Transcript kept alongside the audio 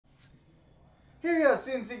Here you go,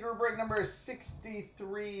 CNC group break number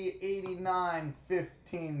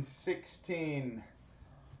 63891516.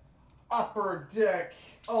 Upper Deck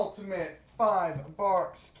Ultimate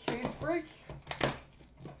 5-box case break.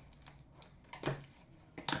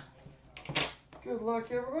 Good luck,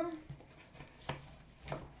 everybody.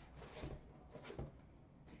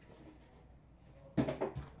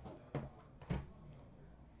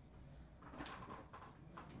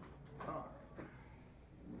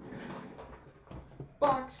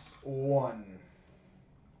 Box 1.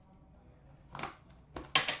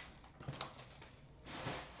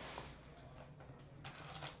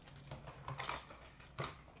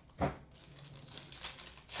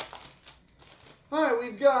 All right,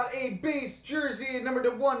 we've got a base jersey, number to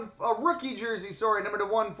rookie jersey, sorry, number to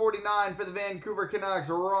 149 for the Vancouver Canucks,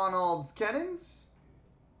 Ronald Kennins.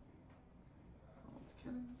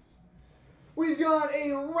 We've got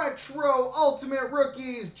a retro Ultimate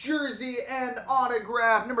Rookies jersey and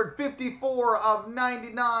autograph, numbered 54 of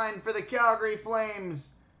 99 for the Calgary Flames,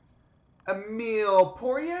 Emile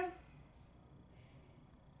Poirier.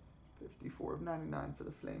 54 of 99 for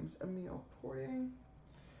the Flames, Emile Poirier.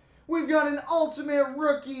 We've got an Ultimate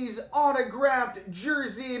Rookies autographed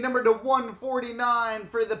jersey, numbered to 149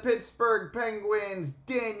 for the Pittsburgh Penguins,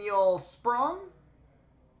 Daniel Sprong.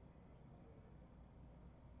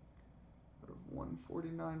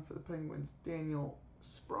 149 for the Penguins, Daniel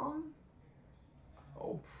Sprong.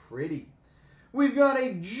 Oh, pretty. We've got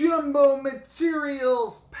a Jumbo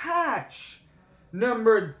Materials patch,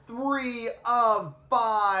 numbered 3 of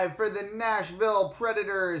 5 for the Nashville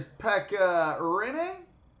Predators, Pekka Rinne.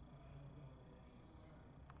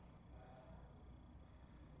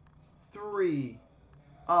 3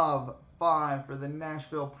 of 5 for the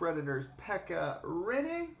Nashville Predators, Pekka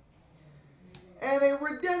Rinne. And a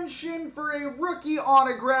redemption for a rookie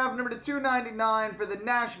autograph, number to 299 for the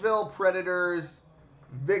Nashville Predators,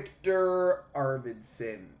 Victor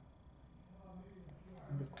Arvidsson.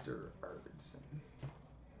 Victor Arvidsson.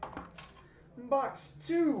 Box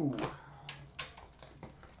 2.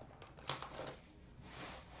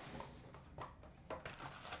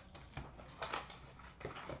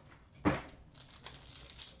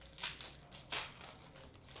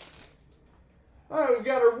 All right, we've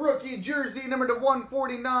got a rookie jersey, number to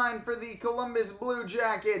 149 for the Columbus Blue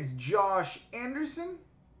Jackets, Josh Anderson.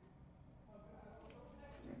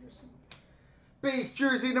 Base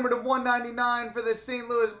jersey, number to 199 for the St.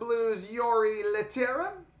 Louis Blues, Jori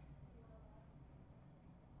Lehtera.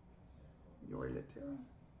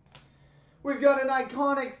 We've got an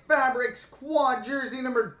iconic Fabrics quad jersey,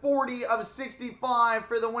 numbered 40 of 65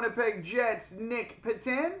 for the Winnipeg Jets, Nick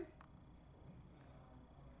Petan.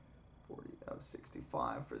 40 of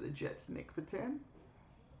 65 for the Jets, Nick Petan.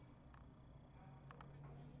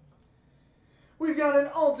 We've got an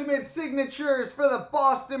Ultimate Signatures for the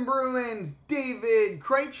Boston Bruins, David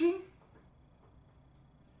Krejci.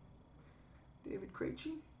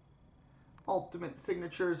 Ultimate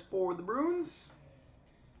Signatures for the Bruins.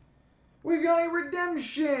 We've got a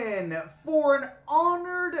redemption for an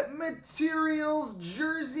Honored Materials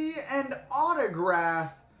jersey and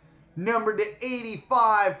autograph, numbered to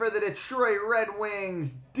 85 for the Detroit Red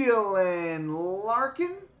Wings, Dylan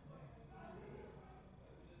Larkin.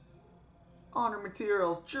 Honor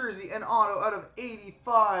Materials jersey and auto out of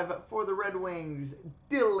 85 for the Red Wings,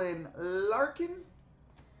 Dylan Larkin.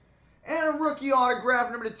 And a rookie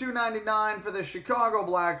autograph, number to 299 for the Chicago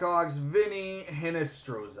Blackhawks, Vinny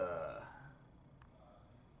Hinostroza.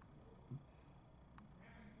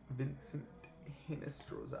 Vincent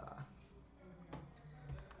Hinostroza.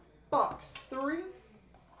 Box 3.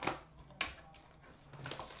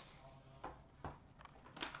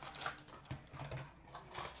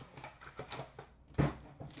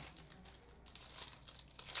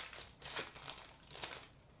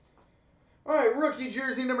 All right, rookie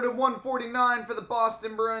jersey number to 149 for the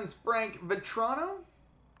Boston Bruins, Frank Vatrano.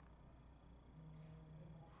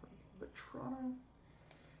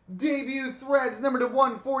 Debut threads number to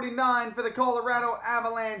 149 for the Colorado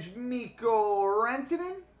Avalanche, Mikko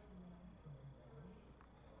Rantanen.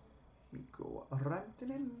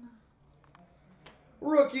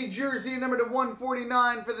 Rookie jersey number to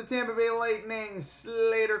 149 for the Tampa Bay Lightning,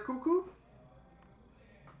 Slater Cuckoo.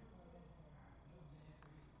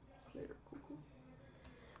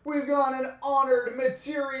 We've got an Honored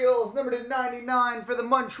Materials number to 99 for the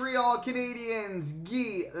Montreal Canadiens,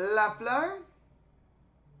 Guy Lafleur.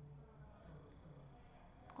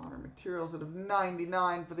 Honored Materials out of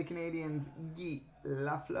 99 for the Canadiens, Guy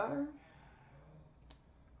Lafleur.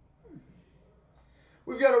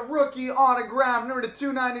 We've got a rookie autograph number to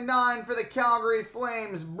 299 for the Calgary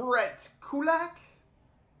Flames, Brett Kulak.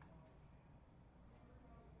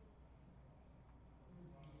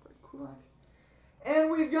 black. And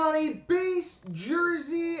we've got a base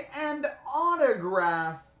jersey and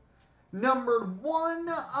autograph, numbered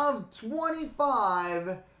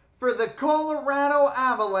 1/25 for the Colorado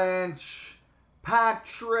Avalanche,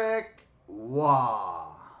 Patrick Waugh.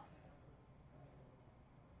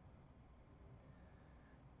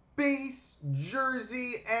 Base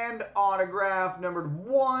jersey and autograph, numbered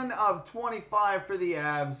 1/25 for the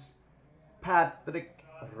Avs, Patrick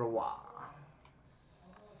Waugh.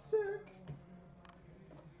 Sick.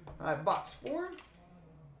 All right, box 4.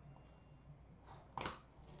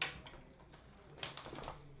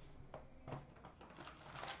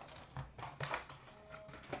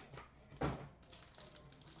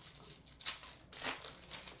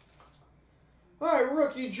 All right,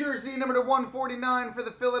 rookie jersey number 149 for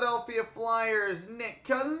the Philadelphia Flyers, Nick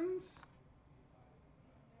Cousins.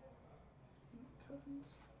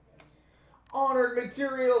 Honored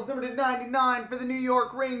materials number 99 for the New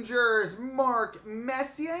York Rangers, Mark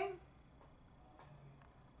Messier.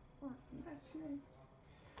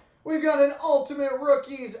 We've got an Ultimate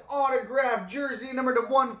Rookies autograph jersey number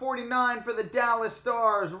 149 for the Dallas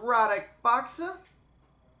Stars, Radek Faksa.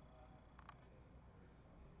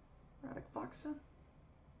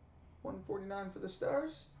 149 for the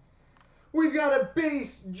Stars. We've got a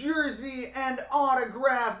base jersey and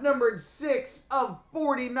autograph numbered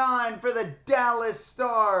 6/49 for the Dallas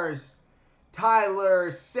Stars,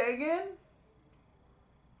 Tyler Seguin.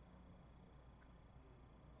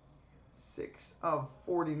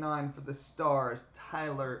 6/49 for the Stars,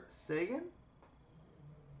 Tyler Seguin.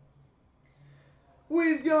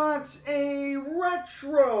 We've got a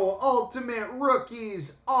retro Ultimate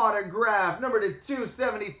Rookies autograph, number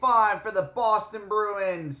 275 for the Boston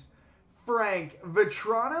Bruins, Frank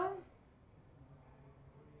Vatrano.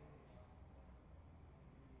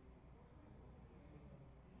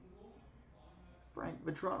 Frank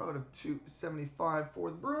Vatrano out of 275 for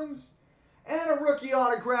the Bruins. And a rookie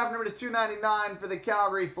autograph, number 299 for the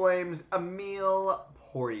Calgary Flames, Emile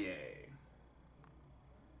Poirier.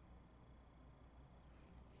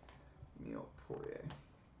 Emile Poirier.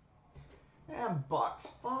 And box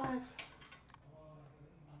 5.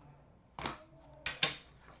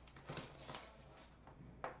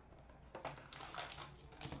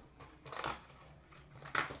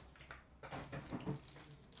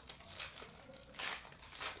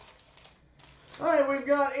 All right, we've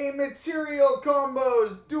got a Material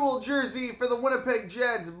Combos dual jersey for the Winnipeg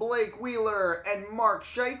Jets, Blake Wheeler and Mark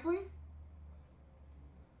Scheifele.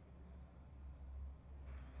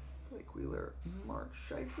 Blake Wheeler, Mark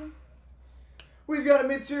Scheifele. We've got a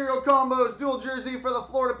Material Combos dual jersey for the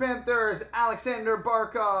Florida Panthers, Alexander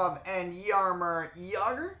Barkov and Jaromir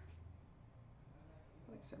Jagr.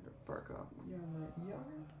 Alexander Barkov, Jaromir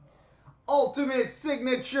Jagr. Ultimate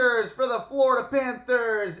signatures for the Florida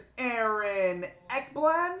Panthers, Aaron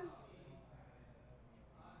Ekblad.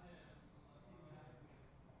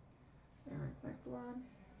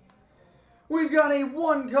 We've got a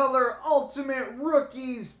one-color Ultimate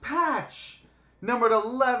Rookies patch, numbered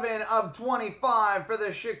 11/25 for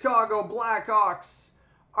the Chicago Blackhawks,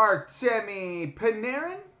 Artemi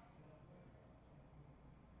Panarin.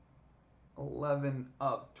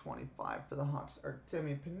 11/25 for the Hawks,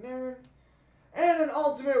 Artemi Panarin. And an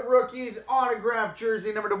Ultimate Rookies autograph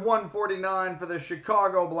jersey, number 149 for the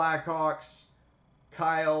Chicago Blackhawks,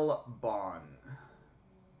 Kyle Bond.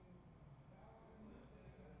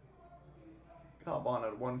 Kyle Bond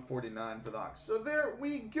at 149 for the Hawks. So there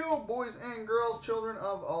we go, boys and girls, children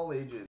of all ages.